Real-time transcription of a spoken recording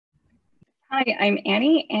Hi, I'm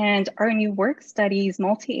Annie, and our new work studies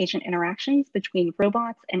multi-agent interactions between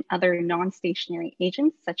robots and other non-stationary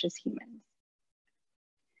agents, such as humans.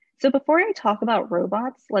 So before I talk about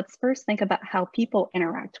robots, let's first think about how people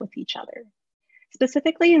interact with each other.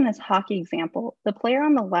 Specifically in this hockey example, the player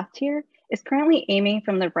on the left here is currently aiming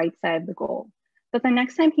from the right side of the goal. But the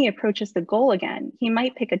next time he approaches the goal again, he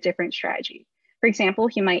might pick a different strategy. For example,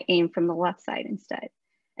 he might aim from the left side instead.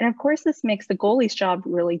 And of course, this makes the goalie's job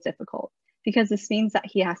really difficult, because this means that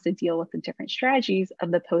he has to deal with the different strategies of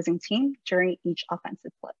the opposing team during each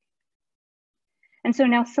offensive play. And so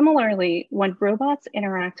now similarly, when robots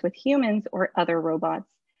interact with humans or other robots,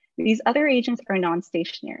 these other agents are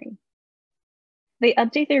non-stationary. They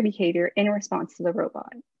update their behavior in response to the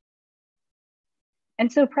robot.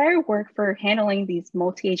 And so prior work for handling these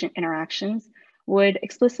multi-agent interactions would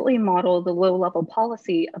explicitly model the low-level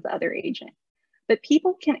policy of the other agent. But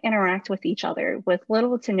people can interact with each other with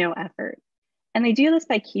little to no effort. And they do this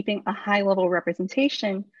by keeping a high-level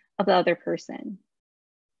representation of the other person.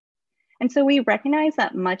 And so we recognize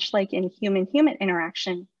that much like in human-human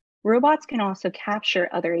interaction, robots can also capture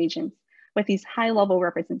other agents with these high-level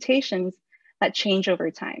representations that change over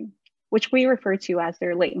time, which we refer to as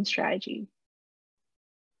their latent strategy.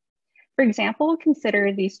 For example,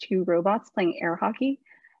 consider these two robots playing air hockey.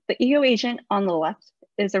 The ego agent on the left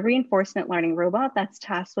is a reinforcement learning robot that's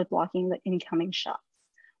tasked with blocking the incoming shots,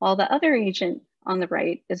 while the other agent on the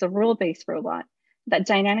right is a rule-based robot that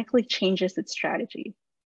dynamically changes its strategy.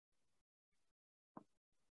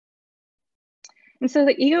 And so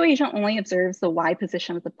the ego agent only observes the Y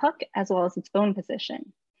position of the puck as well as its own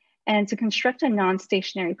position. And to construct a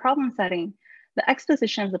non-stationary problem setting, the X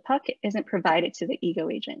position of the puck isn't provided to the ego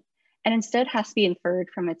agent, and instead has to be inferred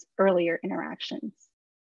from its earlier interactions.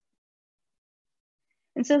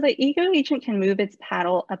 And so the ego agent can move its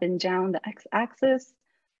paddle up and down the X-axis,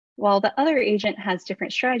 while the other agent has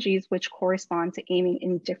different strategies which correspond to aiming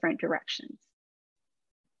in different directions.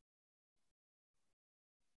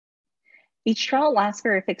 Each trial lasts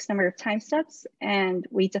for a fixed number of time steps, and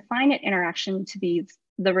we define an interaction to be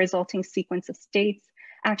the resulting sequence of states,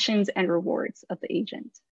 actions, and rewards of the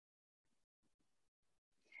agent.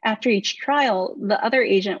 After each trial, the other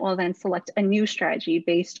agent will then select a new strategy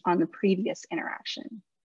based on the previous interaction.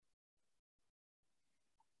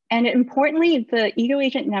 And importantly, the ego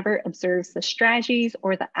agent never observes the strategies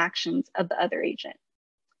or the actions of the other agent.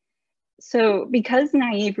 So because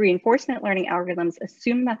naive reinforcement learning algorithms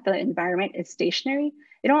assume that the environment is stationary,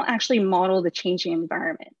 they don't actually model the changing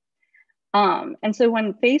environment. And so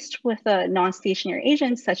when faced with a non-stationary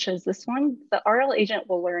agent, such as this one, the RL agent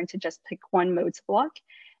will learn to just pick one mode to block,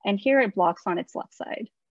 and here it blocks on its left side.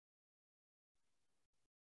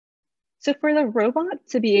 So for the robot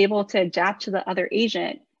to be able to adapt to the other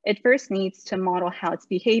agent, it first needs to model how its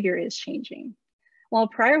behavior is changing. While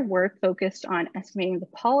prior work focused on estimating the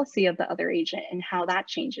policy of the other agent and how that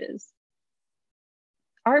changes,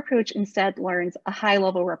 our approach instead learns a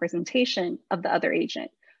high-level representation of the other agent,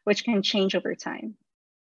 which can change over time.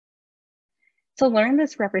 To learn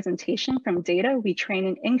this representation from data, we train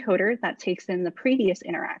an encoder that takes in the previous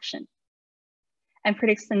interaction and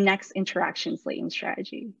predicts the next interaction's latent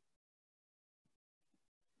strategy.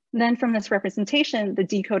 Then from this representation, the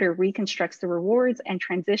decoder reconstructs the rewards and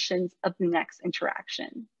transitions of the next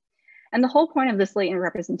interaction. And the whole point of this latent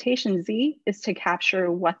representation, Z, is to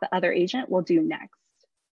capture what the other agent will do next.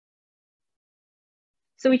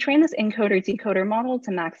 So we train this encoder-decoder model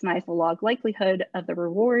to maximize the log likelihood of the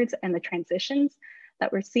rewards and the transitions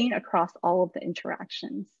that we're seeing across all of the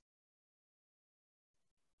interactions.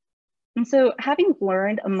 And so having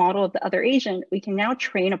learned a model of the other agent, we can now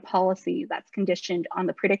train a policy that's conditioned on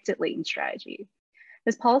the predicted latent strategy.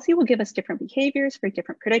 This policy will give us different behaviors for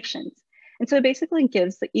different predictions. And so it basically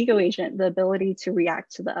gives the ego agent the ability to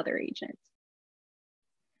react to the other agent.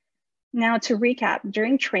 Now to recap,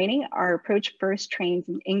 during training, our approach first trains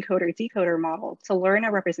an encoder-decoder model to learn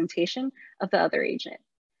a representation of the other agent.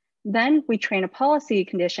 Then we train a policy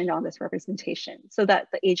conditioned on this representation so that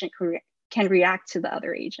the agent can react to the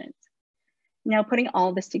other agent. Now putting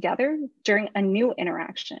all this together, during a new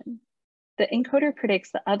interaction, the encoder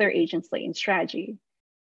predicts the other agent's latent strategy.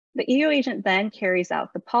 The ego agent then carries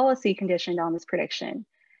out the policy conditioned on this prediction,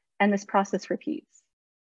 and this process repeats.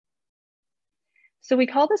 So we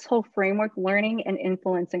call this whole framework learning and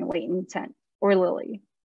influencing latent intent, or LILI.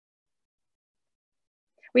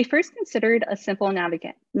 We first considered a simple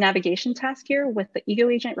navigation task here with the ego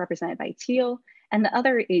agent represented by teal and the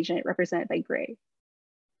other agent represented by gray.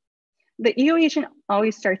 The ego agent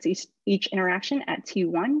always starts each interaction at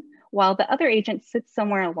T1, while the other agent sits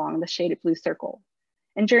somewhere along the shaded blue circle.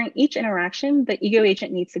 And during each interaction, the ego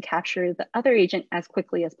agent needs to capture the other agent as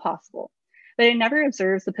quickly as possible, but it never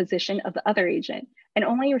observes the position of the other agent and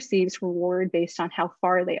only receives reward based on how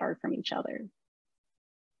far they are from each other.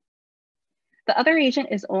 The other agent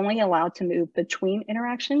is only allowed to move between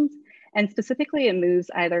interactions, and specifically it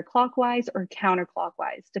moves either clockwise or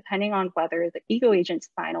counterclockwise, depending on whether the ego agent's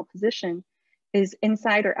final position is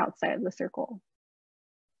inside or outside of the circle.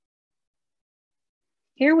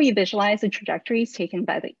 Here we visualize the trajectories taken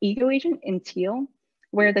by the ego agent in teal,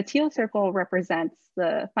 where the teal circle represents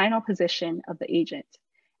the final position of the agent,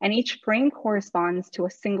 and each frame corresponds to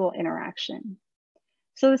a single interaction.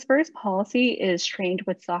 So this first policy is trained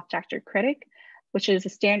with soft actor critic, which is a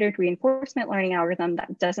standard reinforcement learning algorithm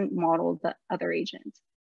that doesn't model the other agent.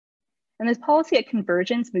 And this policy at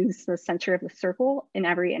convergence moves to the center of the circle in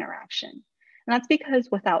every interaction. And that's because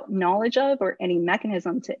without knowledge of or any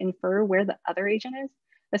mechanism to infer where the other agent is,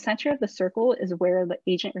 the center of the circle is where the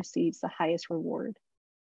agent receives the highest reward.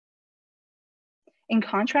 In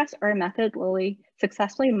contrast, our method, Lily,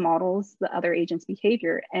 successfully models the other agent's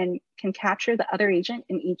behavior and can capture the other agent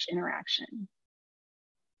in each interaction.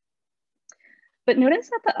 But notice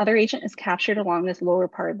that the other agent is captured along this lower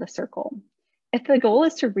part of the circle. If the goal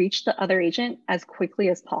is to reach the other agent as quickly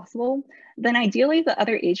as possible, then ideally the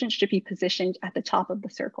other agent should be positioned at the top of the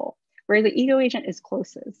circle, where the ego agent is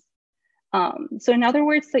closest. So in other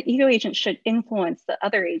words, the ego agent should influence the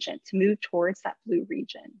other agent to move towards that blue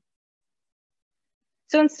region.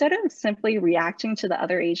 So instead of simply reacting to the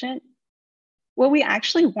other agent, what we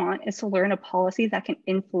actually want is to learn a policy that can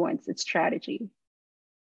influence its strategy.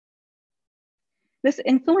 This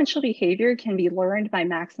influential behavior can be learned by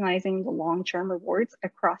maximizing the long-term rewards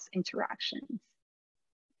across interactions.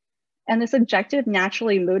 And this objective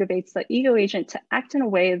naturally motivates the ego agent to act in a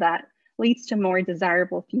way that leads to more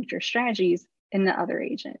desirable future strategies in the other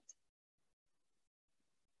agent.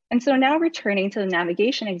 And so now returning to the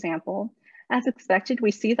navigation example, as expected,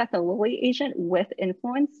 we see that the Lily agent with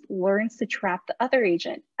influence learns to trap the other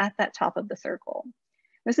agent at that top of the circle.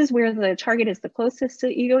 This is where the target is the closest to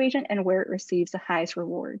the ego agent and where it receives the highest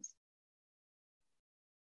rewards.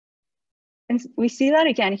 And we see that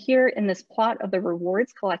again here in this plot of the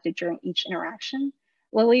rewards collected during each interaction.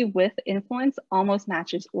 Lily with influence almost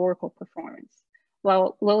matches Oracle performance,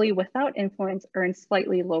 while Lily without influence earns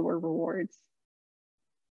slightly lower rewards.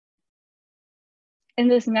 In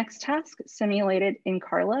this next task simulated in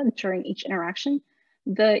CARLA during each interaction,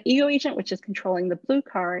 the ego agent, which is controlling the blue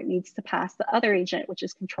car, needs to pass the other agent, which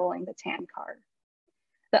is controlling the tan car.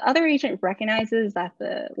 The other agent recognizes that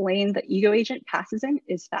the lane the ego agent passes in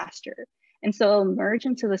is faster, and so it'll merge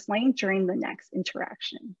into this lane during the next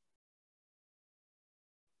interaction.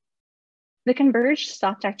 The converged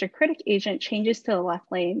soft actor critic agent changes to the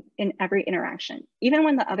left lane in every interaction, even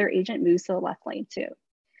when the other agent moves to the left lane too.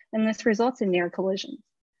 And this results in near collisions.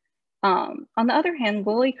 On the other hand,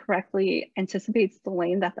 Lily correctly anticipates the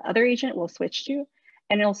lane that the other agent will switch to,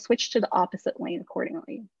 and it'll switch to the opposite lane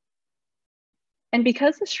accordingly. And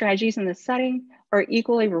because the strategies in this setting are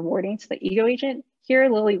equally rewarding to the ego agent, here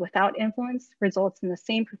Lily without influence results in the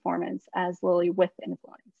same performance as Lily with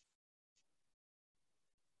influence.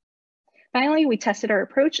 Finally, we tested our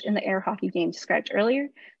approach in the air hockey game described earlier.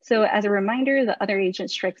 So as a reminder, the other agent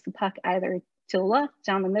strikes the puck either to the left,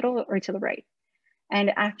 down the middle, or to the right. And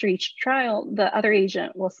after each trial, the other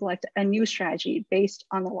agent will select a new strategy based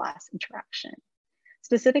on the last interaction.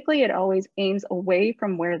 Specifically, it always aims away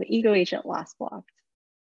from where the ego agent last blocked.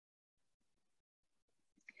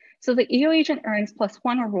 So the ego agent earns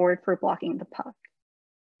 +1 reward for blocking the puck.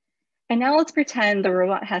 And now let's pretend the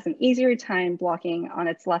robot has an easier time blocking on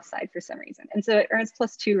its left side for some reason. And so it earns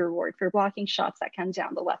 +2 reward for blocking shots that come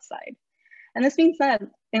down the left side. And this means that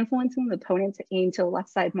influencing the opponent to aim to the left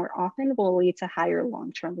side more often will lead to higher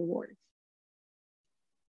long-term rewards.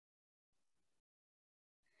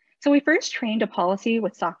 So we first trained a policy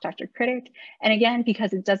with soft actor critic. And again,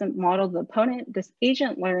 because it doesn't model the opponent, this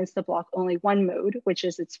agent learns to block only one mode, which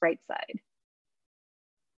is its right side.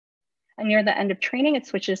 And near the end of training, it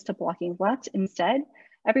switches to blocking left instead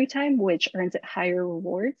every time, which earns it higher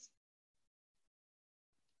rewards.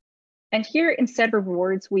 And here, instead of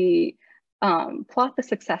rewards, we plot the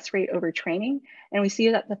success rate over training, and we see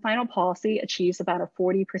that the final policy achieves about a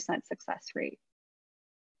 40% success rate.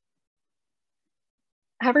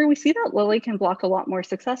 However, we see that Lily can block a lot more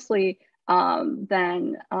successfully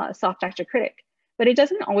than soft actor critic, but it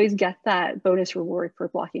doesn't always get that bonus reward for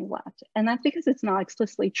blocking left. And that's because it's not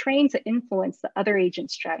explicitly trained to influence the other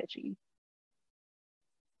agent's strategy.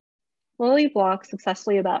 Lily blocks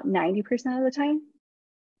successfully about 90% of the time.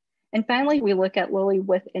 And finally, we look at Lily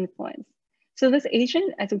with influence. So this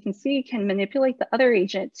agent, as we can see, can manipulate the other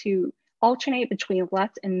agent to alternate between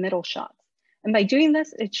left and middle shots. And by doing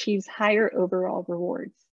this, it achieves higher overall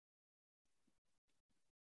rewards.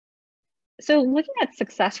 So looking at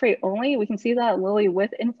success rate only, we can see that Lily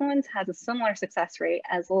with influence has a similar success rate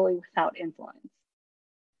as Lily without influence.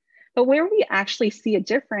 But where we actually see a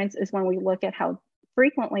difference is when we look at how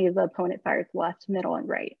frequently the opponent fires left, middle, and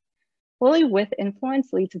right. Lily with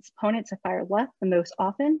influence leads its opponent to fire left the most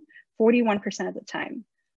often, 41% of the time,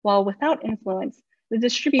 while without influence, the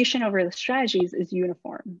distribution over the strategies is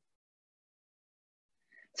uniform.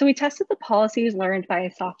 So we tested the policies learned by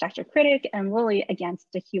a soft actor critic and Lily against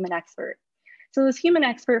a human expert. So this human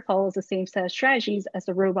expert follows the same set of strategies as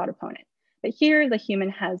the robot opponent, but here the human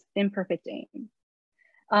has imperfect aim.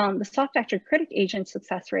 The soft actor critic agent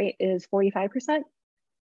success rate is 45%,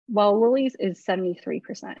 while Lily's is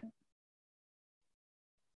 73%.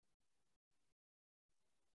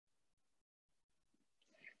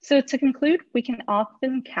 So to conclude, we can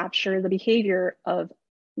often capture the behavior of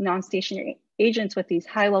non-stationary agents with these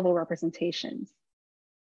high-level representations.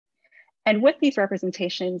 And with these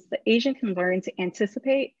representations, the agent can learn to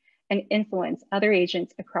anticipate and influence other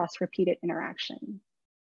agents across repeated interaction.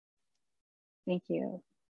 Thank you.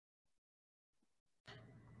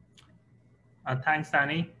 Thanks,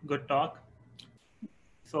 Annie. Good talk.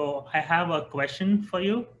 So I have a question for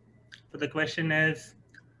you. So the question is,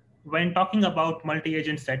 when talking about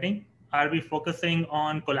multi-agent setting, are we focusing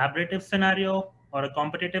on collaborative scenario or a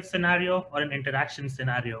competitive scenario or an interaction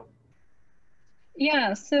scenario?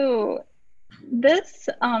 Yeah, so this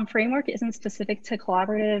framework isn't specific to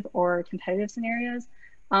collaborative or competitive scenarios.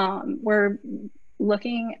 We're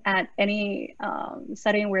looking at any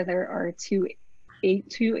setting where there are two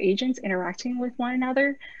agents interacting with one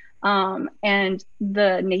another. And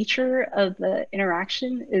the nature of the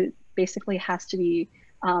interaction basically has to be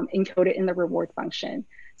encoded in the reward function.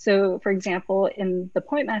 So for example, in the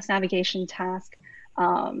point mass navigation task,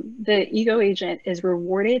 the ego agent is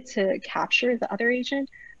rewarded to capture the other agent.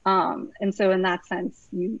 And so in that sense,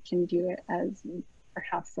 you can view it as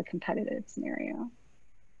perhaps a competitive scenario.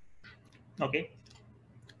 Okay.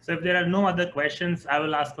 So if there are no other questions, I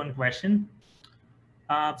will ask one question.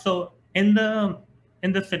 So in the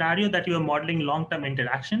scenario that you are modeling long-term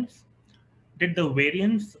interactions, did the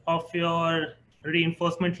variance of your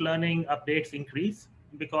reinforcement learning updates increase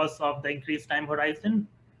because of the increased time horizon?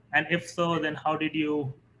 And if so, then how did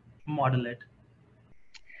you model it?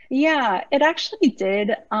 Yeah, it actually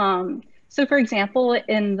did. So for example,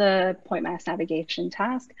 in the point mass navigation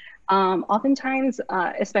task, oftentimes,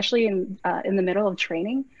 especially in the middle of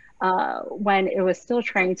training, when it was still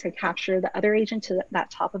trying to capture the other agent to that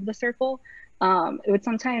top of the circle, it would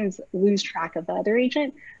sometimes lose track of the other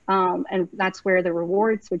agent. And that's where the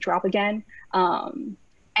rewards would drop again.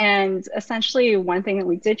 And essentially one thing that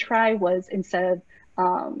we did try was instead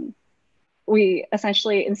of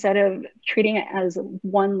treating it as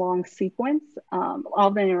one long sequence,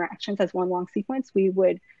 all the interactions as one long sequence, we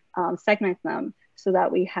would segment them so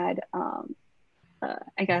that we had,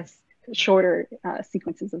 I guess, shorter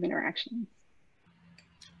sequences of interactions.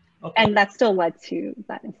 Okay. And that still led to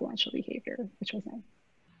that influential behavior, which was nice.